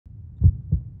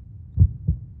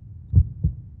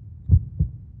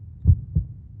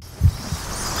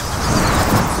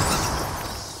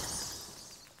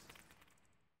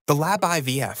The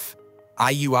LabIVF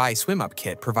IUI Swim-Up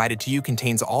Kit provided to you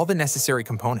contains all the necessary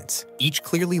components, each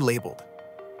clearly labeled.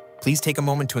 Please take a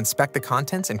moment to inspect the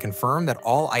contents and confirm that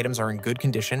all items are in good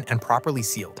condition and properly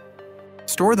sealed.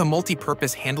 Store the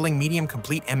multi-purpose handling medium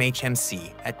complete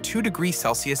MHMC at 2 degrees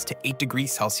Celsius to 8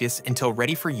 degrees Celsius until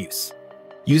ready for use.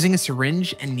 Using a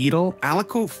syringe and needle,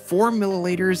 aliquot 4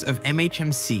 milliliters of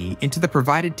MHMC into the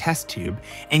provided test tube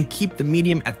and keep the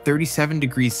medium at 37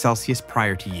 degrees Celsius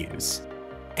prior to use.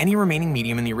 Any remaining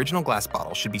medium in the original glass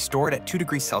bottle should be stored at 2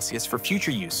 degrees Celsius for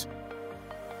future use.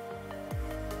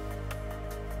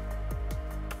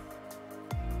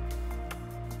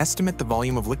 Estimate the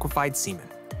volume of liquefied semen.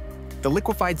 The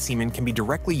liquefied semen can be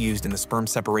directly used in the sperm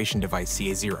separation device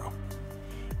CA0.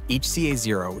 Each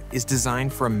CA0 is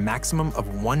designed for a maximum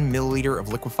of 1 milliliter of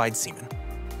liquefied semen.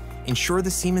 Ensure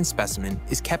the semen specimen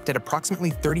is kept at approximately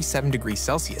 37 degrees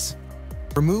Celsius.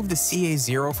 Remove the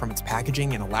CA0 from its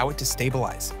packaging and allow it to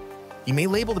stabilize. You may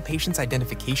label the patient's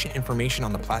identification information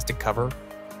on the plastic cover.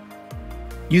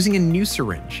 Using a new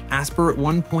syringe, aspirate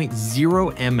 1.0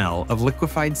 ml of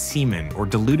liquefied semen or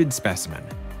diluted specimen.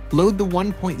 Load the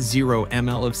 1.0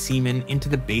 ml of semen into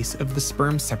the base of the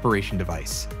sperm separation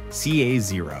device,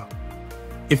 CA0.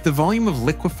 If the volume of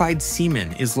liquefied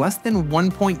semen is less than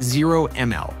 1.0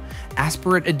 ml,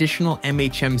 aspirate additional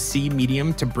MHMC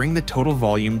medium to bring the total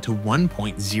volume to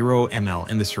 1.0 ml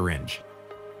in the syringe.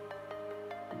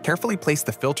 Carefully place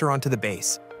the filter onto the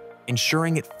base,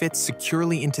 ensuring it fits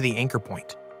securely into the anchor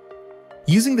point.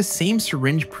 Using the same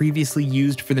syringe previously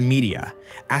used for the media,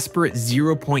 aspirate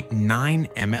 0.9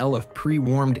 ml of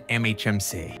pre-warmed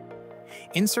MHMC.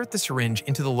 Insert the syringe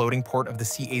into the loading port of the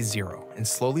CA0 and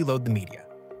slowly load the media.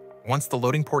 Once the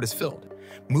loading port is filled,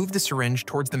 move the syringe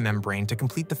towards the membrane to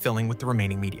complete the filling with the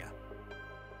remaining media.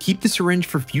 Keep the syringe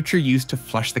for future use to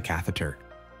flush the catheter.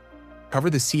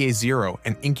 Cover the CA0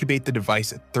 and incubate the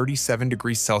device at 37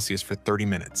 degrees Celsius for 30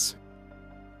 minutes.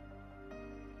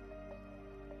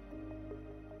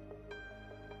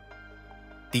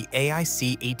 The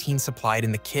AIC-18 supplied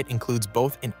in the kit includes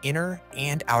both an inner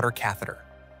and outer catheter.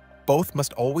 Both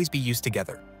must always be used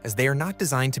together, as they are not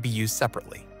designed to be used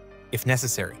separately. If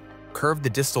necessary, curve the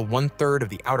distal 1/3 of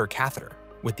the outer catheter,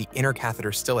 with the inner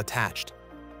catheter still attached,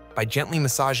 by gently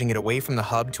massaging it away from the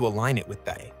hub to align it with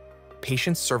the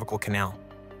patient's cervical canal.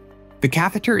 The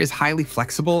catheter is highly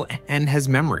flexible and has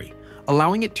memory,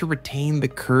 allowing it to retain the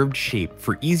curved shape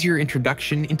for easier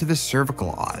introduction into the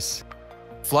cervical os.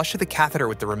 Flush the catheter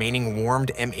with the remaining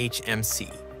warmed MHMC.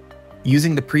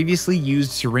 Using the previously used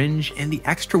syringe and the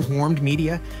extra warmed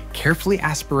media, carefully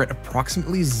aspirate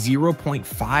approximately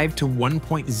 0.5 to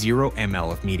 1.0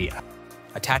 ml of media.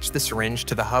 Attach the syringe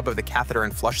to the hub of the catheter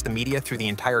and flush the media through the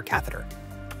entire catheter.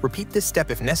 Repeat this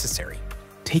step if necessary.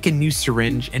 Take a new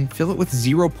syringe and fill it with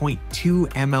 0.2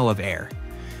 ml of air.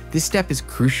 This step is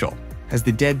crucial, as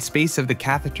the dead space of the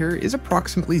catheter is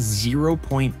approximately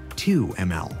 0.2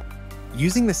 ml.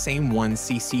 Using the same 1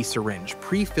 cc syringe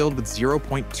pre-filled with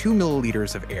 0.2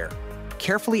 milliliters of air,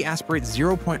 carefully aspirate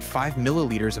 0.5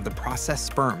 milliliters of the processed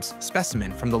sperms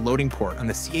specimen from the loading port on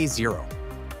the CA0.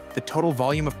 The total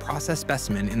volume of processed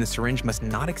specimen in the syringe must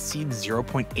not exceed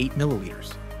 0.8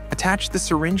 milliliters. Attach the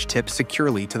syringe tip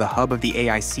securely to the hub of the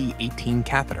AIC-18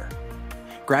 catheter.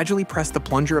 Gradually press the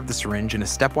plunger of the syringe in a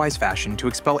stepwise fashion to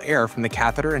expel air from the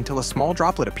catheter until a small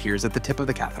droplet appears at the tip of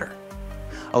the catheter.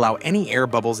 Allow any air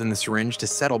bubbles in the syringe to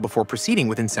settle before proceeding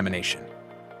with insemination.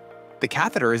 The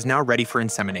catheter is now ready for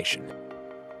insemination.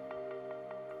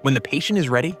 When the patient is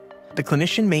ready, the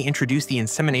clinician may introduce the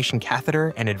insemination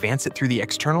catheter and advance it through the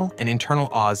external and internal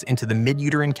os into the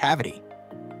mid-uterine cavity.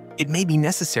 It may be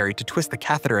necessary to twist the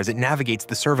catheter as it navigates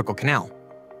the cervical canal.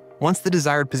 Once the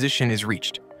desired position is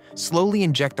reached, slowly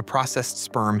inject the processed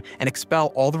sperm and expel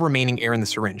all the remaining air in the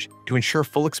syringe to ensure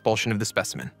full expulsion of the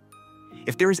specimen.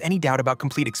 If there is any doubt about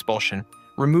complete expulsion,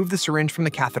 remove the syringe from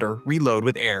the catheter, reload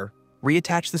with air,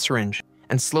 reattach the syringe,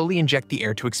 and slowly inject the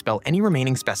air to expel any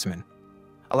remaining specimen.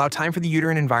 Allow time for the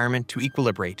uterine environment to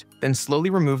equilibrate, then slowly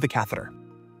remove the catheter.